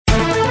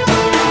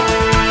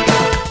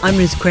I'm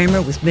Ruth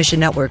Kramer with Mission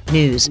Network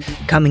News.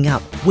 Coming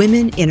up,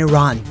 women in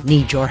Iran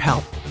need your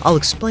help. I'll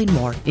explain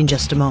more in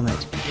just a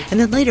moment. And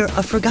then later,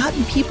 a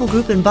forgotten people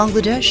group in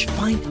Bangladesh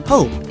find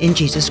hope in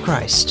Jesus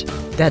Christ.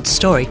 That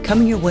story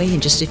coming your way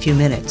in just a few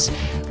minutes.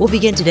 We'll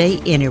begin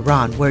today in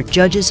Iran, where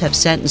judges have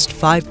sentenced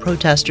 5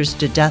 protesters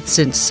to death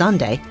since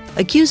Sunday,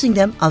 accusing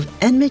them of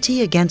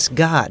enmity against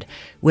God.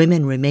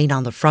 Women remain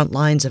on the front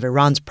lines of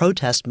Iran's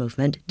protest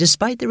movement,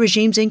 despite the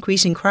regime's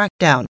increasing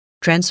crackdown.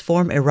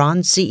 Transform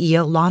Iran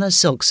CEO Lana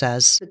Silk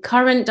says, the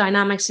current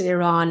dynamics in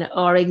Iran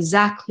are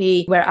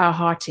exactly where our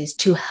heart is,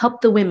 to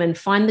help the women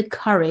find the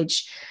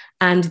courage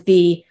and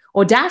the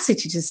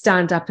audacity to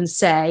stand up and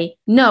say,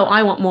 no,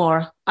 I want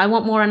more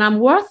and I'm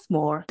worth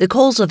more. The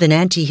coals of an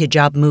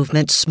anti-hijab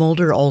movement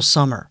smolder all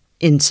summer.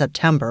 In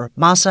September,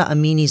 Mahsa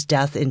Amini's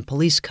death in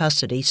police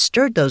custody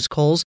stirred those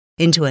coals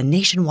into a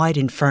nationwide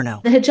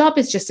inferno. The hijab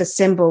is just a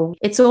symbol.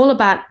 It's all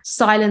about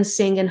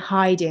silencing and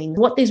hiding.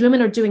 What these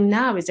women are doing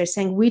now is they're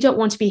saying, we don't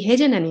want to be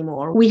hidden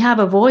anymore. We have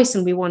a voice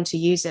and we want to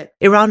use it.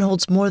 Iran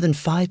holds more than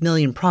 5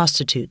 million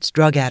prostitutes,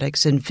 drug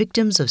addicts, and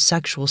victims of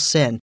sexual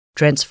sin.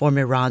 Transform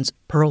Iran's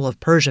Pearl of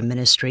Persia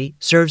ministry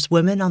serves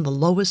women on the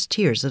lowest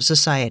tiers of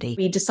society.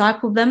 We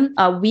disciple them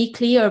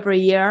weekly over a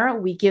year.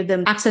 We give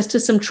them access to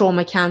some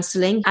trauma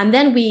counseling, and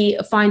then we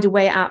find a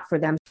way out for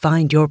them.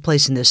 Find your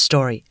place in this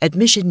story at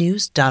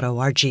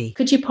missionnews.org.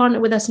 Could you partner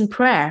with us in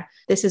prayer?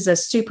 This is a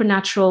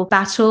supernatural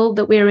battle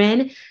that we're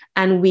in,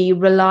 and we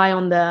rely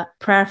on the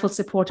prayerful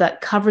support that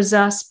covers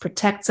us,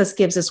 protects us,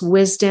 gives us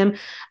wisdom,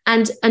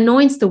 and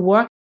anoints the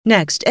work.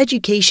 Next,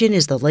 education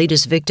is the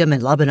latest victim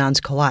in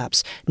Lebanon's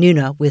collapse.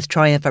 Nuna with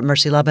Triumph at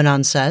Mercy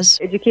Lebanon says,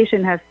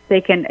 education has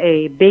taken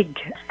a big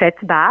step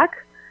back.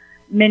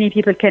 Many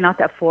people cannot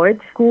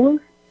afford schools.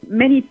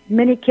 Many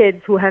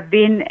kids who have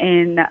been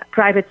in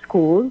private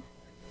schools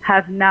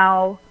have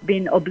now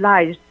been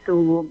obliged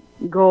to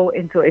go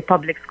into a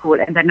public school,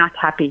 and they're not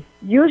happy.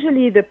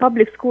 Usually the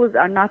public schools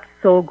are not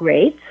so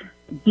great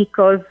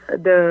because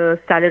the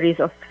salaries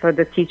for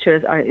the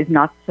teachers is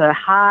not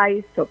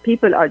high, so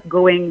people are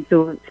going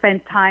to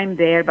spend time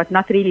there, but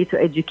not really to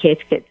educate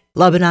kids.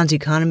 Lebanon's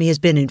economy has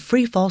been in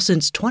free fall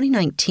since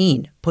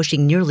 2019,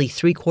 pushing nearly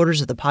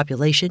 3/4 of the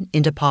population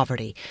into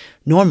poverty.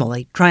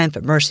 Normally, Triumph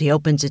at Mercy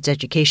opens its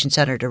education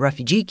center to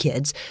refugee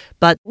kids,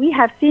 but we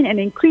have seen an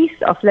increase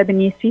of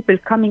Lebanese people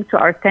coming to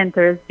our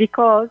centers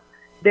because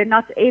they're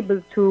not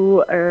able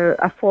to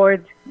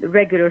afford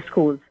regular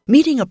schools.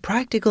 Meeting a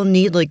practical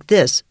need like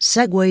this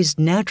segues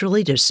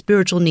naturally to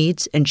spiritual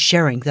needs and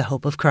sharing the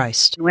hope of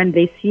Christ. When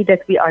they see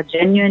that we are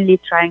genuinely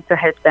trying to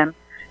help them,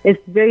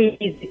 it's very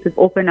easy to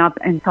open up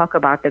and talk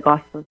about the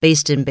gospel.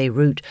 Based in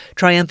Beirut,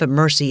 Triumph at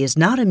Mercy is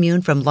not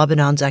immune from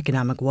Lebanon's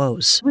economic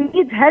woes. We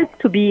need help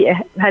to be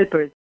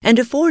helpers. And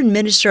a foreign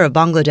minister of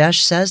Bangladesh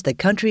says the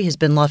country has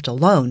been left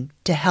alone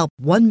to help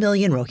 1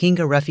 million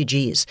Rohingya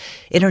refugees.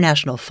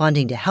 International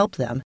funding to help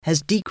them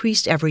has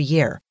decreased every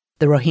year.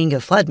 The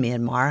Rohingya fled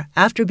Myanmar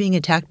after being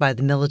attacked by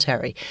the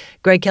military.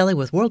 Greg Kelly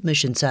with World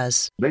Mission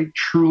says, they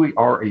truly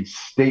are a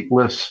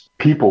stateless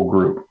people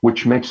group,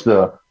 which makes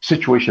the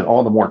situation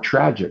all the more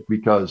tragic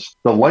because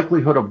the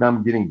likelihood of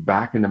them getting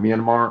back into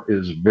Myanmar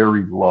is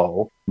very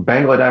low.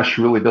 Bangladesh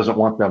really doesn't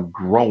want them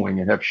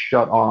growing and have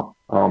shut off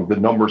the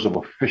numbers of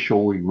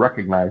officially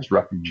recognized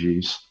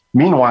refugees.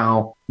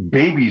 Meanwhile,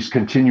 babies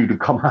continue to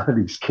come out of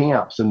these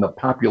camps, and the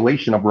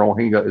population of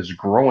Rohingya is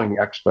growing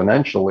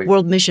exponentially.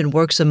 World Mission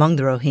works among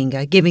the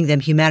Rohingya, giving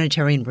them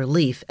humanitarian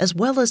relief as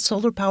well as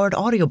solar-powered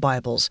audio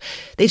Bibles.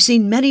 They've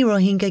seen many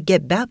Rohingya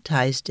get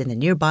baptized in the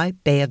nearby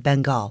Bay of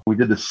Bengal. We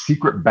did the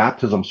secret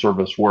baptism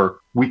service where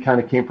we kind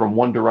of came from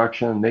one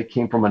direction, they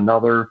came from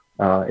another,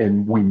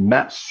 and we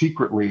met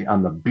secretly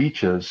on the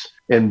beaches,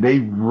 and they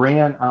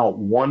ran out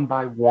one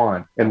by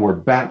one and were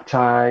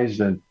baptized,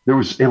 and it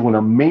was an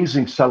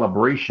amazing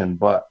celebration,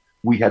 but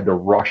we had to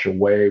rush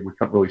away. We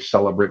couldn't really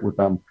celebrate with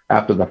them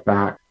after the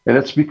fact, and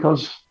it's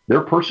because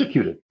they're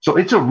persecuted. So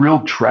it's a real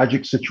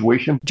tragic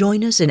situation.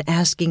 Join us in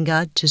asking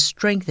God to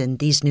strengthen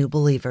these new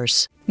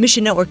believers.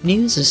 Mission Network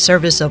News is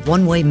service of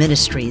One Way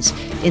Ministries.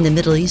 In the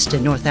Middle East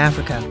and North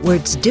Africa, where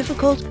it's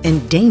difficult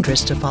and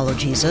dangerous to follow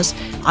Jesus,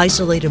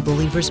 isolated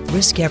believers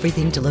risk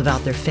everything to live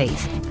out their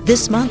faith.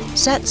 This month,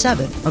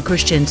 Sat7, a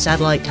Christian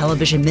satellite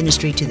television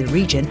ministry to the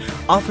region,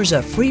 offers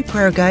a free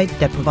prayer guide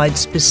that provides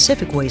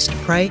specific ways to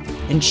pray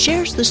and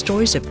shares the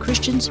stories of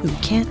Christians who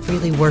can't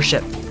freely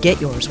worship. Get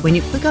yours when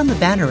you click on the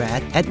banner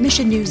ad at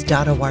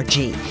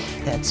missionnews.org.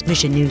 That's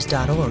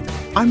missionnews.org.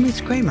 I'm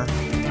Ruth Kramer.